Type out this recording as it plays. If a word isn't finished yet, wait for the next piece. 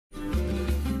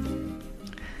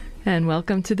And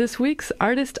welcome to this week's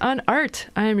Artist on Art.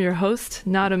 I am your host,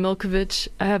 Nada Milkovich.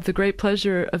 I have the great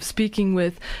pleasure of speaking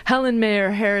with Helen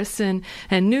Mayer Harrison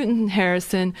and Newton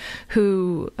Harrison,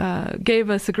 who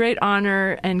gave us a great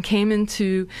honor and came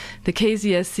into the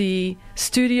KZSE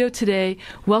studio today.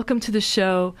 Welcome to the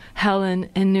show, Helen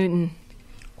and Newton.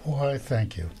 Why,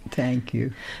 thank you. Thank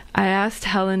you. I asked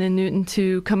Helen and Newton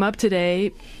to come up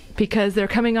today because they're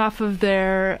coming off of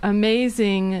their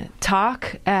amazing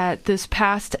talk at this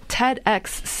past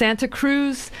TEDx Santa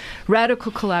Cruz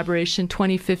Radical Collaboration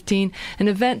 2015, an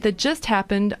event that just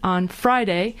happened on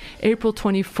Friday, April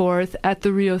 24th at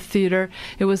the Rio Theater.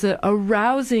 It was a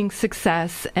rousing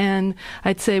success, and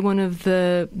I'd say one of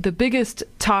the biggest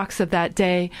talks of that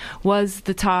day was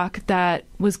the talk that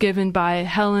was given by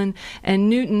Helen and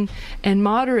Newton and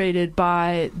moderated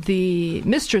by the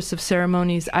Mistress of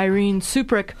Ceremonies, Irene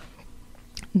Suprick.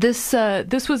 This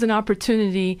was an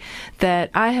opportunity that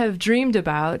I have dreamed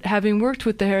about, having worked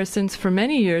with the Harrisons for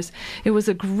many years. It was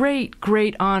a great,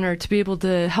 great honor to be able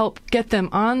to help get them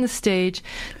on the stage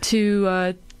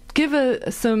to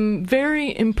give some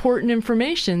very important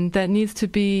information that needs to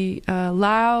be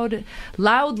loudly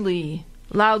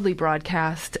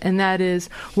broadcast, and that is,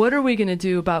 what are we going to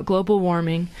do about global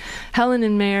warming? Helen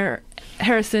and Mayer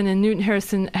Harrison and Newton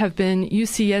Harrison have been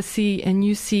UCSC and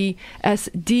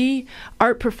UCSD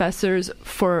art professors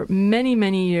for many,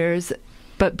 many years.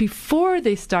 But before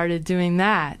they started doing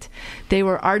that, they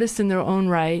were artists in their own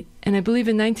right. And I believe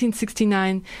in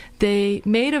 1969, they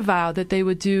made a vow that they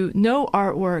would do no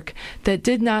artwork that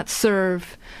did not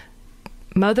serve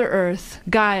Mother Earth,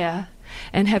 Gaia,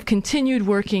 and have continued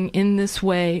working in this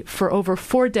way for over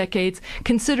 4 decades,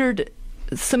 considered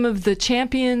some of the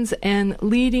champions and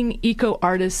leading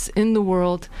eco-artists in the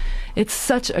world. It's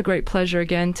such a great pleasure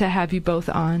again to have you both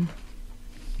on.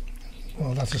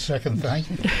 Well, that's a second thank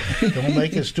you. Don't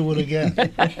make us do it again.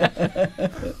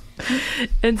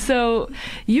 And so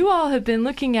you all have been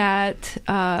looking at,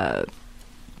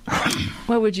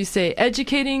 what would you say,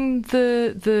 educating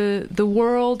the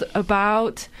world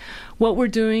about what we're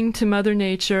doing to Mother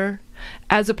Nature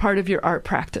as a part of your art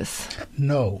practice?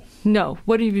 No.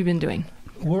 What have you been doing?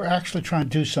 We're actually trying to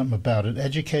do something about it.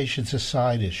 Education's a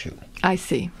side issue. I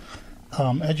see.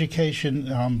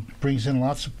 Education brings in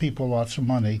lots of people, lots of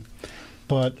money,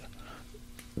 but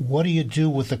what do you do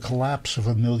with the collapse of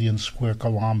 1 million square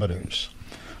kilometers?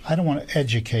 I don't want to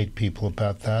educate people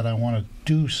about that. I want to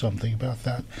do something about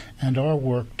that. And our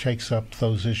work takes up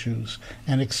those issues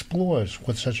and explores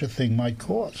what such a thing might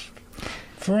cost.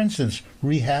 For instance,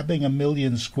 rehabbing 1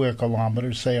 million square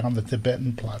kilometers, say, on the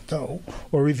Tibetan Plateau,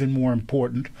 or even more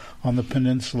important, on the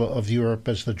peninsula of Europe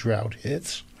as the drought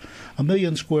hits. 1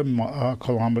 million square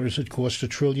kilometers, it costs $1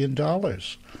 trillion.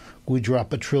 We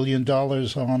drop $1 trillion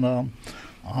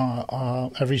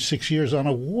on every 6 years on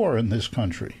a war in this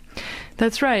country.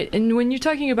 That's right. And when you're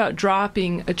talking about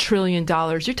dropping $1 trillion,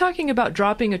 you're talking about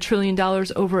dropping $1 trillion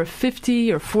over a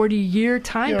 50 or 40-year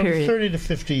time period. 30 to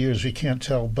 50 years, we can't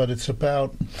tell, but it's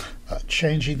about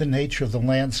changing the nature of the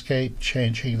landscape,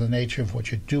 changing the nature of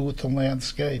what you do with the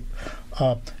landscape,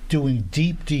 doing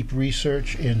deep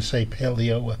research in, say,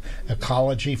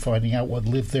 paleoecology, finding out what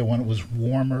lived there when it was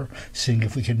warmer, seeing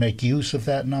if we can make use of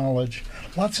that knowledge.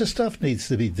 Lots of stuff needs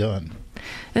to be done.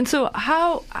 And so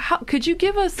how could you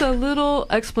give us a little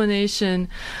explanation?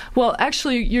 Well,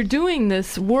 actually, you're doing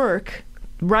this work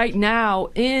right now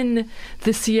in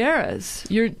the Sierras.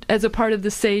 You're as a part of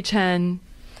the Sage Hen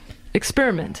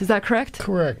experiment. Is that correct?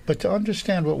 Correct. But to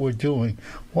understand what we're doing,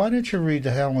 why don't you read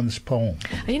Helen's poem?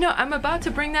 I'm about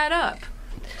to bring that up.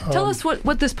 Tell us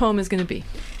what this poem is going to be.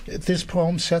 This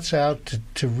poem sets out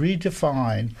to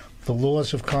redefine the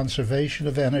laws of conservation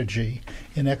of energy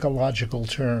in ecological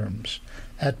terms.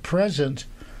 At present,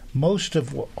 most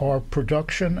of our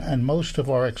production and most of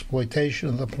our exploitation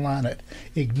of the planet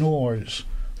ignores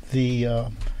the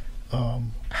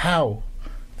how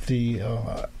the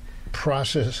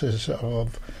processes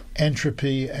of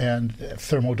entropy and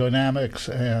thermodynamics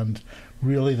and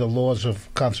really the laws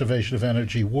of conservation of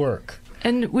energy work.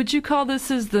 And would you call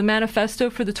this as the manifesto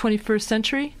for the 21st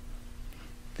century?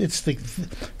 It's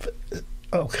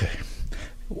okay.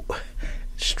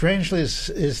 Strangely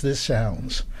as this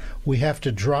sounds, we have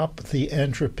to drop the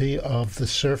entropy of the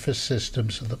surface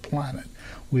systems of the planet.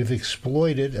 We've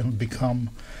exploited and become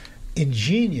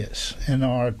ingenious in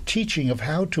our teaching of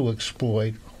how to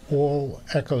exploit all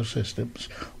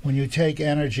ecosystems. When you take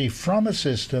energy from a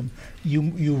system,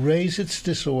 you raise its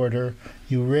disorder,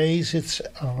 you raise its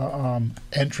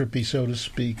entropy, so to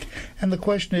speak. And the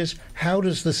question is, how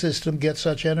does the system get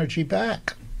such energy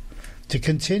back to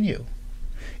continue?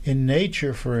 In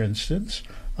nature, for instance,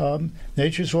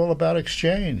 Nature's all about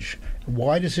exchange.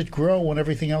 Why does it grow when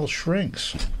everything else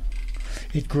shrinks?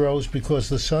 It grows because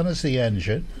the sun is the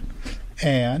engine,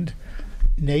 and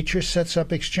nature sets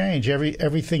up exchange.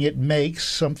 Everything it makes,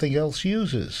 something else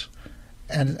uses.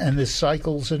 And this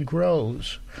cycles and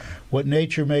grows. What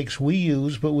nature makes, we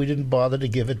use, but we didn't bother to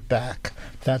give it back.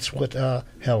 That's what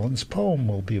Helen's poem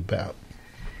will be about.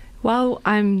 While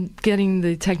I'm getting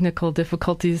the technical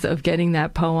difficulties of getting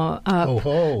that poem up.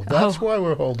 That's why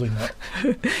we're holding up.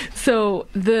 So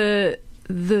the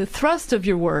thrust of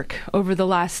your work over the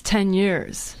last 10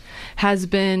 years has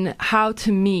been how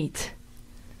to meet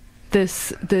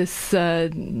this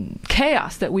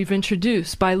chaos that we've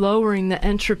introduced by lowering the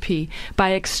entropy,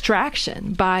 by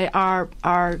extraction, by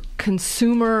our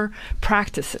consumer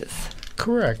practices.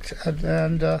 Correct.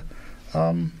 And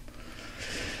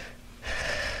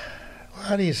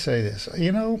how do you say this?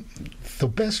 The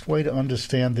best way to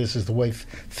understand this is the way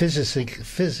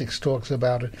physics talks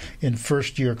about it in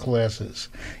first-year classes.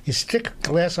 You stick a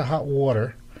glass of hot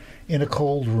water in a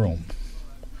cold room.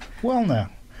 Well, now,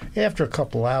 after a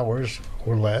couple hours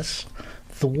or less,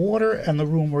 the water and the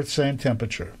room are at the same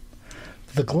temperature.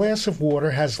 The glass of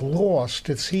water has lost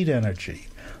its heat energy.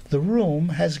 The room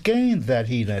has gained that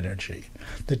heat energy.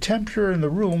 The temperature in the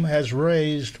room has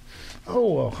raised,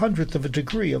 1/100th of a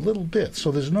degree, a little bit.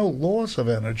 So there's no loss of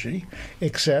energy,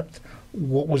 except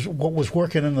what was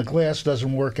working in the glass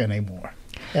doesn't work anymore.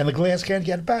 And the glass can't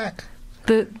get back.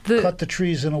 Cut the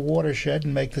trees in a watershed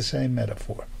and make the same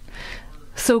metaphor.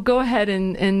 So go ahead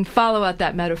and follow out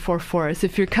that metaphor for us.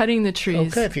 If you're cutting the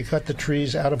trees. Okay, if you cut the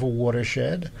trees out of a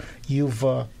watershed,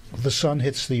 the sun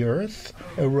hits the earth,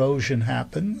 erosion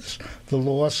happens, the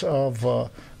loss of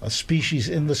a species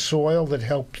in the soil that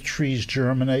helped trees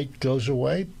germinate goes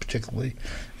away, particularly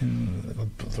in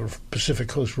the Pacific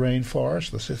Coast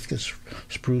rainforest, the Sitka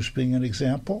spruce being an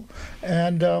example.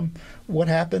 And what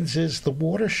happens is the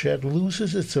watershed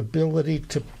loses its ability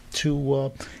to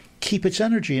keep its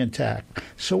energy intact.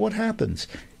 So what happens?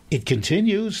 It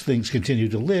continues, things continue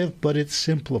to live, but it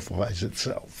simplifies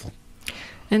itself.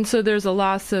 And so there's a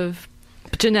loss of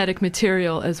genetic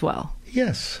material as well.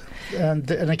 Yes,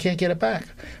 and I can't get it back.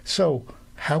 So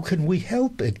how can we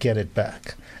help it get it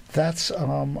back? That's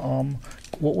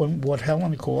what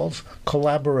Helen calls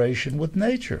collaboration with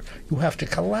nature. You have to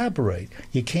collaborate.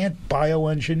 You can't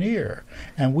bioengineer,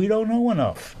 and we don't know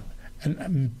enough,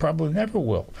 and probably never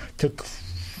will. Took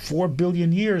 4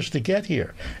 billion years to get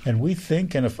here, and we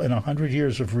think in 100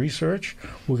 years of research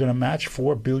we're going to match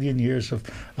 4 billion years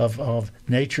of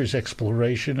nature's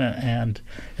exploration and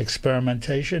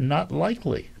experimentation. Not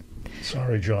likely.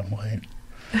 Sorry, John Wayne.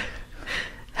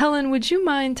 Helen, would you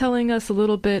mind telling us a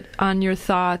little bit on your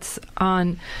thoughts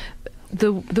on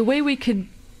the way we could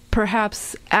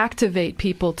perhaps activate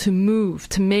people to move,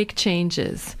 to make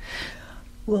changes?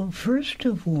 Well, first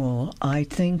of all, I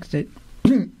think that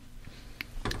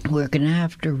we're going to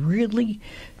have to really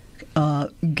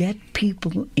get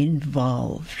people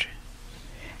involved.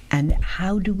 And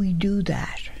how do we do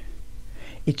that?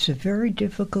 It's a very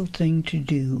difficult thing to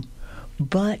do,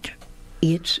 but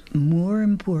it's more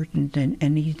important than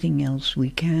anything else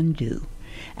we can do.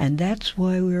 And that's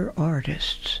why we're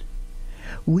artists.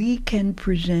 We can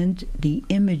present the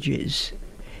images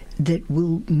that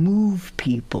will move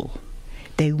people.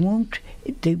 They will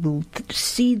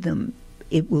see them.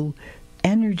 It will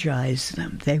energize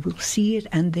them. They will see it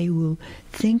and they will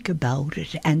think about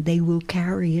it and they will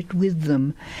carry it with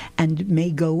them and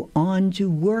may go on to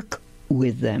work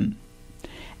with them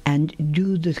and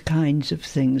do the kinds of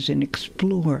things and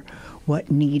explore what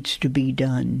needs to be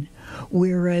done.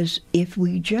 Whereas if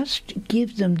we just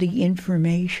give them the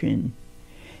information,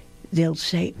 they'll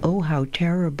say, oh, how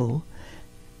terrible,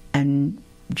 and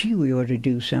gee, we ought to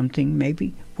do something.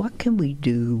 Maybe what can we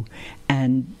do?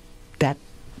 And that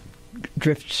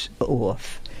drifts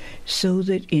off. So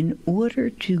that in order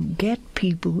to get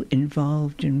people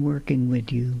involved in working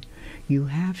with you, you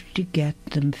have to get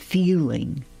them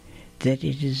feeling that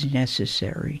it is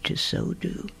necessary to so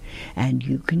do. And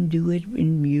you can do it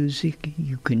in music,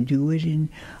 you can do it in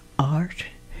art,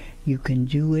 you can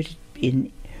do it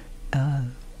in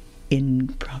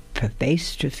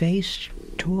face-to-face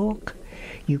talk,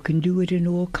 you can do it in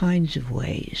all kinds of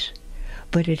ways.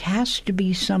 But it has to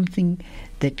be something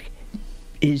that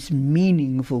is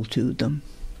meaningful to them.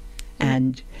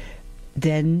 And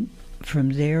then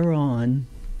from there on,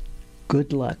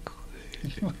 good luck.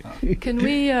 Can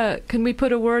we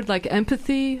put a word like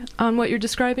empathy on what you're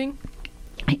describing?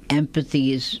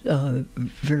 Empathy is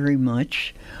very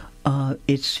much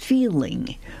it's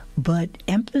feeling, but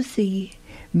empathy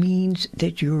means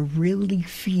that you're really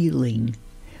feeling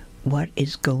what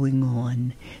is going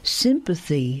on.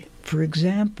 Sympathy, for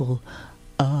example,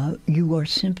 you are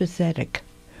sympathetic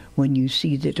when you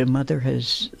see that a mother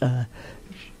has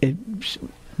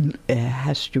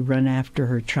to run after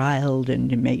her child,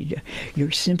 and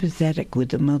you're sympathetic with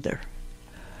the mother.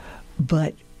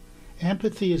 But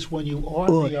empathy is when you are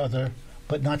the other,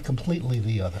 but not completely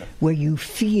the other. Where you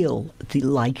feel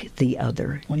like the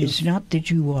other. It's not that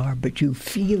you are, but you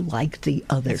feel like the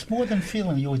other. It's more than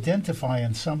feeling. You identify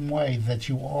in some way that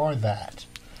you are that.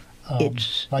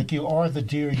 It's like you are the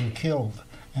deer you killed,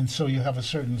 and so you have a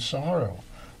certain sorrow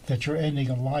that you're ending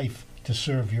a life to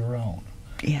serve your own.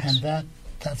 Yes. And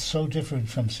that's so different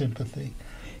from sympathy.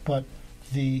 But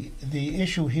the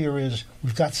issue here is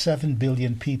we've got 7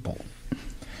 billion people.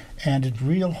 And it's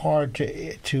real hard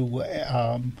to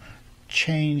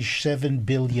change 7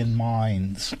 billion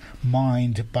minds,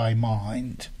 mind by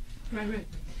mind. Right.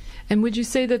 And would you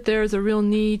say that there is a real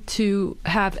need to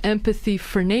have empathy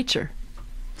for nature?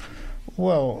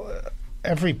 Well,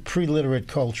 every pre-literate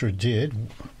culture did.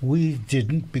 We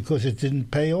didn't because it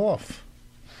didn't pay off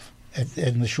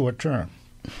in the short term.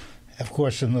 Of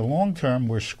course, in the long term,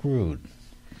 we're screwed.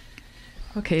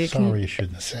 Okay. Sorry, you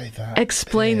shouldn't say that.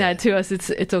 Explain that to us.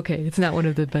 It's okay. It's not one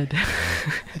of the bad.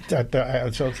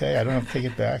 It's okay. I don't have to take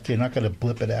it back. You're not going to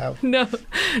blip it out. No,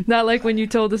 not like when you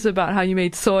told us about how you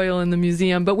made soil in the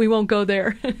museum, but we won't go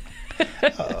there.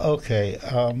 Okay.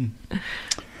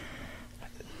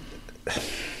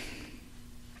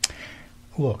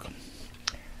 Look,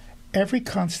 every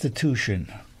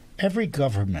constitution, every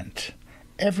government,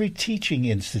 every teaching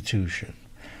institution,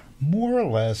 more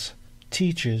or less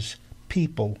teaches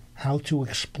people how to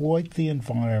exploit the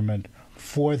environment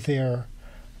for their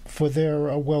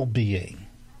well-being.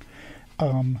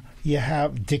 You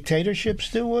have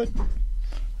dictatorships do it.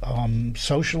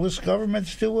 Socialist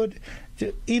governments do it.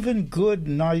 Even good,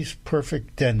 nice,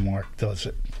 perfect Denmark does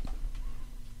it.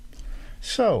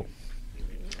 So,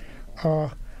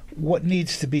 what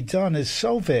needs to be done is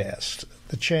so vast,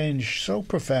 the change so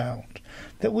profound,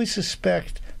 that we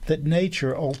suspect that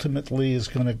nature ultimately is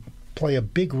going to play a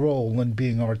big role in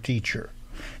being our teacher,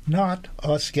 not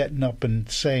us getting up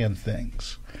and saying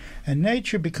things. And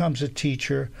nature becomes a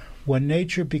teacher when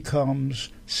nature becomes,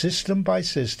 system by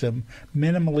system,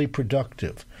 minimally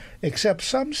productive. Except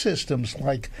some systems,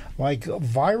 like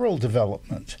viral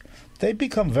development, they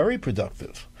become very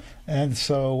productive. And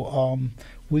so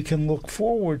we can look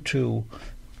forward to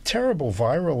terrible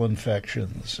viral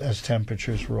infections as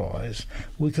temperatures rise.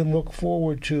 We can look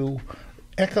forward to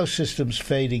ecosystems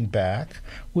fading back.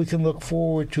 We can look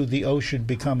forward to the ocean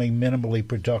becoming minimally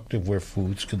productive where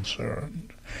food's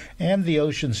concerned. And the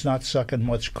ocean's not sucking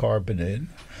much carbon in.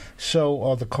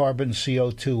 So the carbon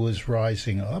CO2 is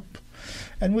rising up.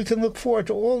 And we can look forward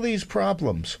to all these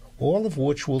problems, all of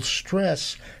which will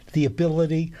stress the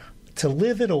ability to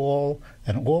live at all,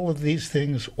 and all of these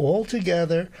things all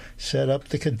together set up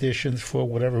the conditions for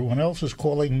what everyone else is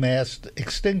calling mass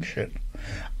extinction.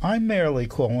 I'm merely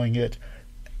calling it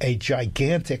a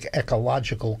gigantic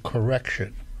ecological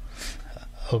correction.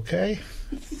 Okay?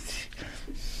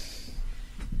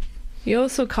 You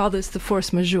also call this the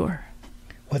force majeure.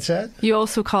 What's that? You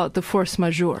also call it the force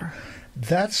majeure.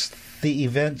 That's the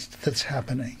event that's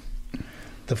happening.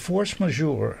 The force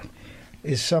majeure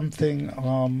is something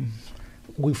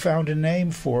we found a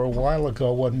name for a while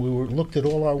ago when we looked at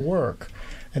all our work,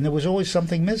 and there was always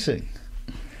something missing.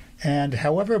 And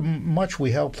however much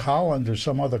we helped Holland or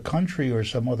some other country or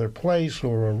some other place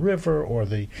or a river or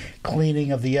the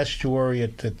cleaning of the estuary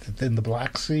in the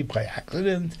Black Sea by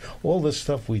accident, all this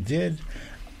stuff we did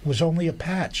was only a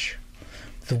patch.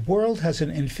 The world has an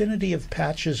infinity of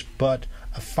patches, but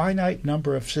a finite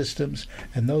number of systems,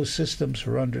 and those systems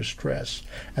are under stress.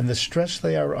 And the stress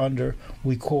they are under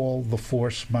we call the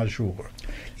force majeure.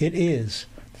 It is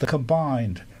the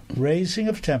combined raising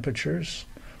of temperatures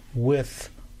with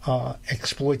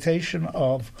exploitation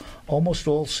of almost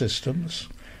all systems.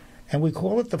 And we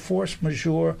call it the force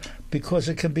majeure because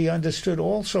it can be understood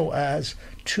also as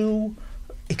two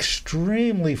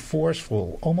extremely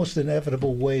forceful, almost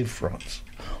inevitable wave fronts.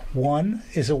 One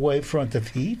is a wave front of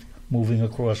heat moving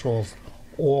across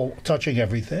all touching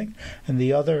everything, and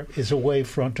the other is a wave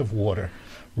front of water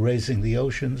raising the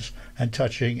oceans and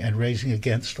touching and raising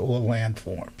against all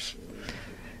landforms.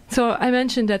 So I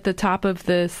mentioned at the top of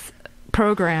this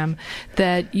program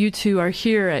that you two are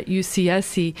here at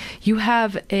UCSC. You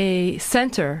have a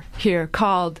center here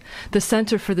called the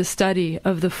Center for the Study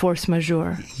of the Force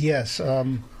Majeure. Yes,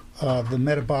 the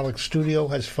Metabolic Studio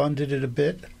has funded it a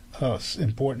bit,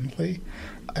 importantly,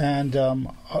 and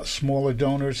smaller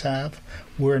donors have.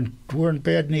 We're in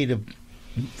bad need of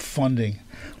funding.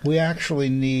 We actually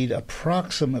need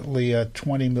approximately a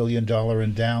 $20 million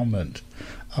endowment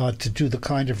to do the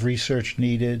kind of research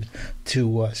needed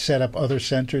to set up other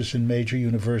centers in major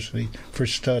universities for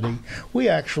study. We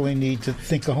actually need to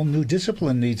think a whole new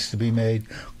discipline needs to be made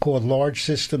called large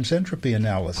systems entropy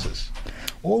analysis.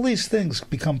 All these things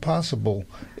become possible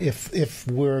if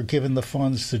we're given the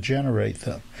funds to generate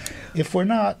them. If we're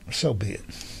not, so be it.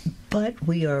 But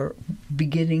we are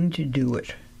beginning to do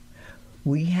it.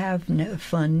 We have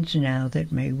funds now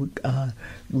that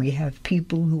we have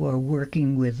people who are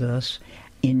working with us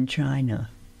in China.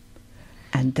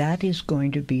 And that is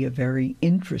going to be a very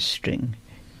interesting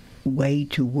way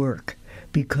to work,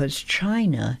 because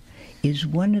China is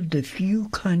one of the few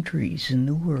countries in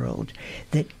the world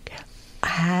that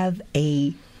have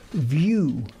a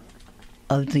view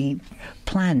of the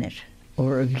planet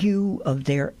or a view of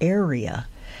their area,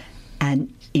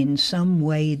 and in some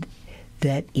way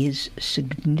that is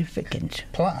significant.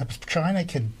 China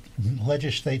can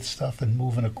legislate stuff and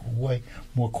move in a way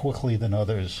more quickly than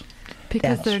others.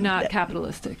 Because they're not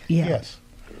capitalistic. Yeah. Yes.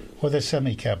 Or they're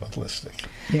semi-capitalistic.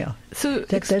 Yeah. So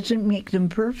that doesn't make them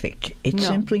perfect. It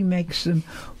simply makes them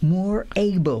more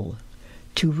able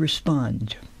to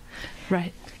respond.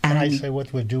 Right. Can I say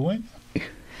what we're doing?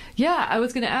 Yeah, I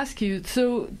was going to ask you.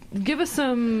 So give us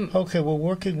some... Okay, we're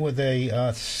working with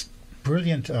a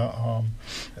brilliant,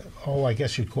 I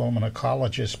guess you'd call him an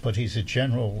ecologist, but he's a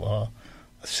general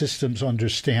systems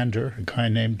understander, a guy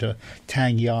named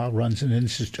Tang Ya, runs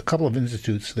a couple of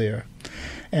institutes there.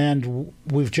 And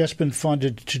we've just been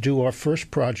funded to do our first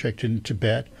project in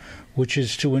Tibet, which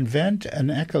is to invent an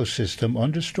ecosystem,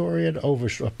 understory and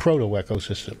a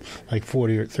proto-ecosystem, like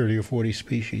 30 or 40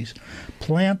 species,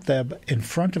 plant them in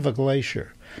front of a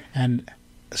glacier, and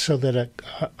so that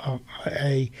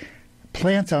a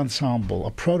plant ensemble,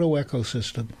 a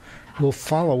proto-ecosystem, will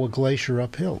follow a glacier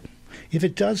uphill. If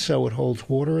it does so, it holds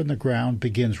water in the ground,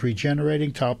 begins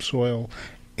regenerating topsoil,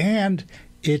 and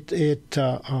it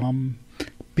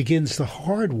begins the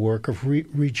hard work of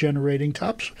regenerating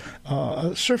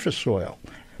surface soil.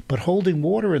 But holding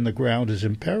water in the ground is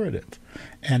imperative,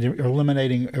 and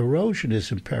eliminating erosion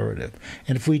is imperative.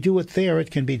 And if we do it there, it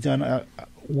can be done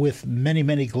with many,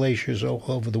 many glaciers all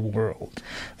over the world.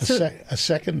 A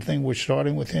second thing we're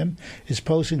starting with him is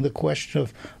posing the question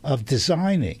of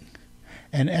designing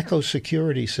an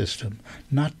eco-security system,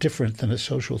 not different than a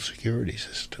social security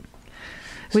system.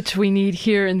 Which we need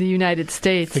here in the United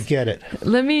States. Forget it.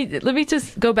 Let me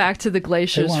just go back to the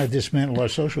glaciers. They want to dismantle our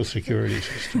social security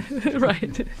system.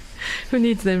 Right. Who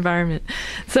needs the environment?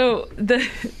 So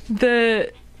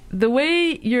the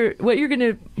way what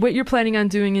you're planning on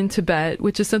doing in Tibet,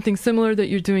 which is something similar that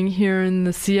you're doing here in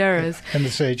the Sierras, and the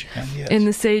Sage-Hen, yes. In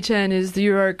the Sage-Hen, is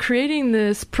you are creating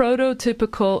this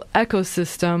prototypical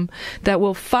ecosystem that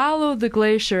will follow the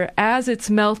glacier as it's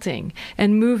melting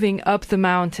and moving up the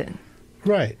mountain.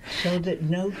 Right. So that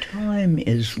no time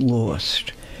is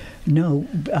lost. No,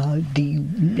 the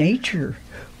nature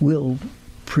will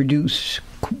produce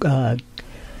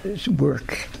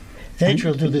work. Nature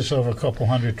will do this over a couple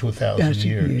hundred to 1,000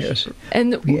 years. Yes.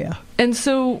 And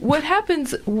so what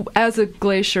happens as a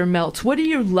glacier melts? What are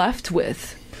you left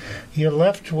with? You're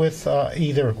left with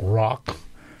either rock,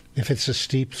 if it's a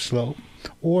steep slope,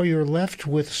 or you're left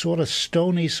with sort of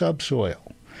stony subsoil.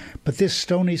 But this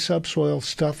stony subsoil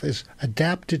stuff is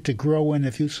adapted to grow in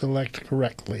if you select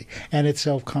correctly, and it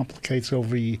self-complicates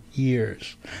over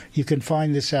years. You can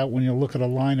find this out when you look at a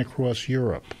line across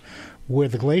Europe. Where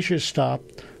the glaciers stop,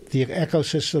 the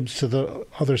ecosystems to the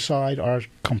other side are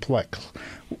complex.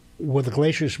 Where the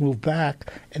glaciers move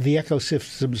back, the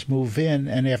ecosystems move in,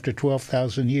 and after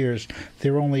 12,000 years,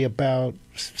 they're only about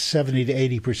 70 to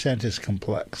 80% as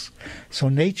complex. So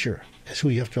nature is who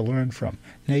you have to learn from.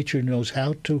 Nature knows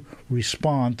how to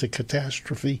respond to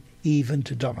catastrophe, even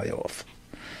to die off.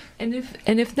 And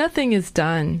if nothing is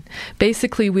done,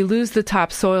 basically we lose the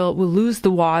topsoil, we'll lose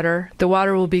the water. The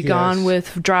water will be gone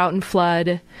with drought and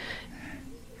flood.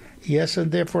 Yes,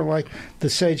 and therefore, like the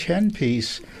Sage-Hen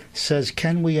piece says,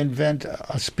 can we invent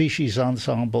a species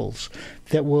ensembles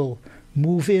that will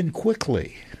move in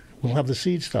quickly? We'll have the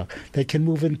seed stock that can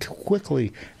move in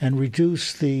quickly and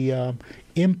reduce the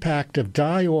impact of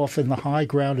die-off in the high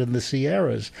ground in the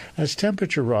Sierras. As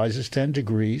temperature rises 10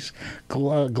 degrees,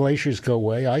 glaciers go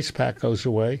away, ice pack goes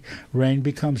away, rain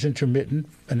becomes intermittent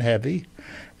and heavy,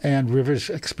 and rivers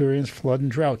experience flood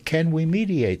and drought. Can we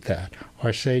mediate that?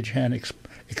 Our Sage-Hen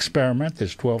experiment,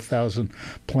 there's 12,000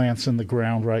 plants in the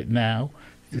ground right now.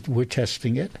 We're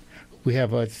testing it. We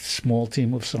have a small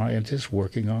team of scientists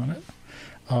working on it.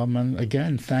 And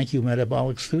again, thank you,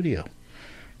 Metabolic Studio.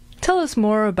 Tell us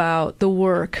more about the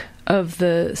work of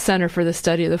the Center for the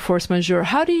Study of the Force Majeure.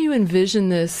 How do you envision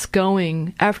this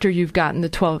going after you've gotten the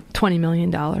 $20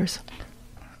 million?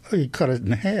 You cut it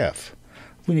in half.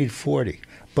 We need 40.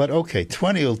 But okay,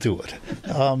 20 will do it.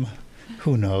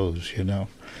 Who knows, you know?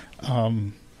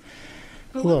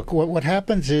 Look, what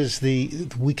happens is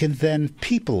we can then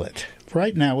people it.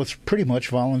 Right now, it's pretty much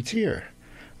volunteer.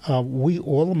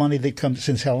 All the money that comes,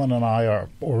 since Helen and I are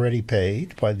already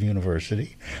paid by the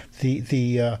university,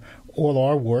 all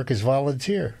our work is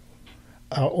volunteer.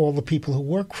 All the people who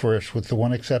work for us, with the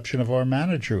one exception of our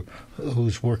manager,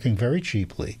 who's working very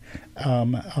cheaply,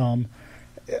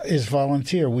 is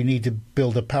volunteer. We need to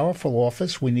build a powerful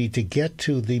office. We need to get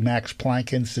to the Max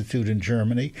Planck Institute in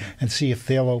Germany and see if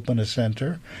they'll open a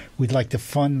center. We'd like to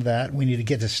fund that. We need to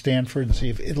get to Stanford and see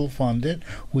if it'll fund it.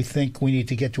 We think we need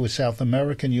to get to a South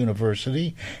American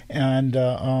university and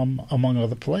among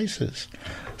other places.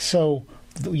 So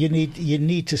you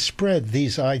need to spread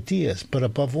these ideas, but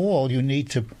above all, you need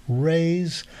to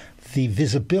raise the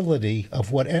visibility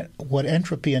of what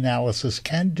entropy analysis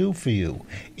can do for you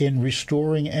in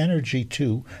restoring energy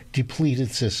to depleted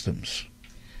systems.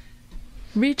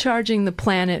 Recharging the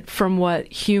planet from what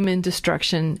human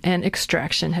destruction and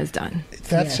extraction has done.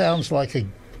 That sounds like a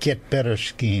get better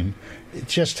scheme.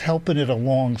 Just helping it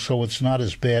along so it's not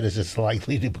as bad as it's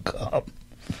likely to become.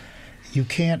 You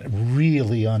can't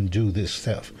really undo this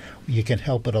stuff. You can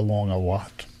help it along a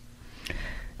lot.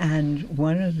 And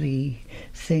one of the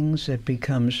things that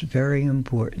becomes very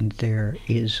important there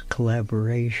is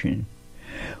collaboration.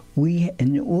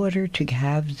 In order to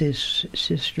have this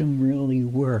system really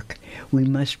work, we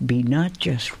must be not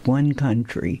just one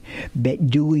country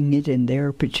doing it in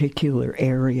their particular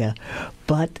area,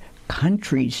 but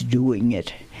countries doing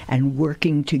it and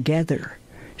working together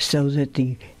so that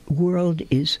the world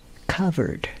is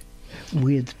covered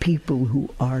with people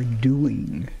who are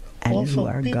doing and also, who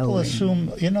are people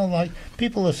going.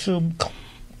 People assume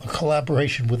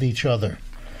collaboration with each other.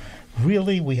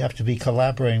 Really, we have to be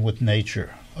collaborating with nature,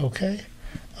 okay?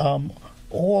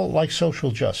 All like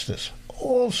social justice.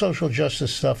 All social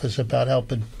justice stuff is about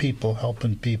helping people,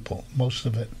 most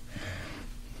of it.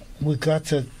 We've got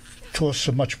to toss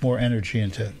so much more energy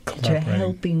into collaborating. To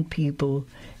helping people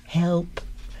help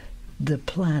the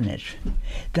planet.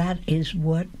 That is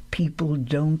what people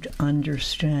don't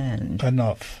understand.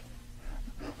 Enough.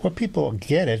 Well, people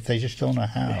get it, they just don't know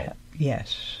how.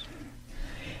 Yes.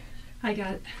 I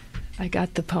got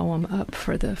the poem up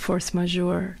for the force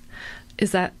majeure.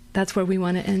 That's where we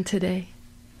want to end today?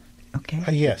 Okay.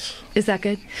 Yes. Is that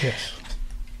good? Yes.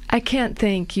 I can't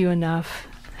thank you enough.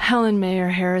 Helen Mayer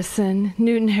Harrison,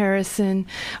 Newton Harrison,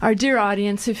 our dear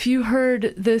audience, if you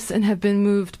heard this and have been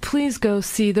moved, please go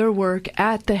see their work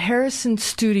at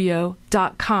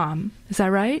theharrisonstudio.com. Is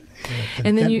that right? Yeah,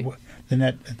 and then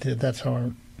that's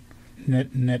our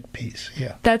net piece.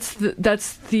 Yeah. That's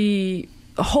the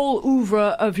whole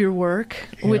oeuvre of your work,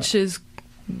 which is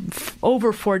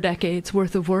over 4 decades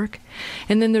worth of work.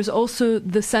 And then there's also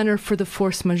the Center for the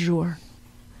Force Majeure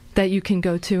that you can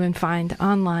go to and find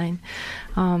online.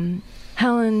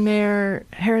 Helen Mayer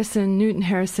Harrison, Newton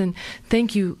Harrison,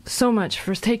 thank you so much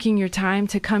for taking your time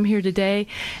to come here today,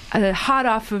 hot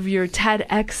off of your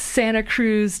TEDx Santa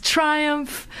Cruz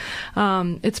triumph.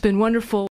 It's been wonderful.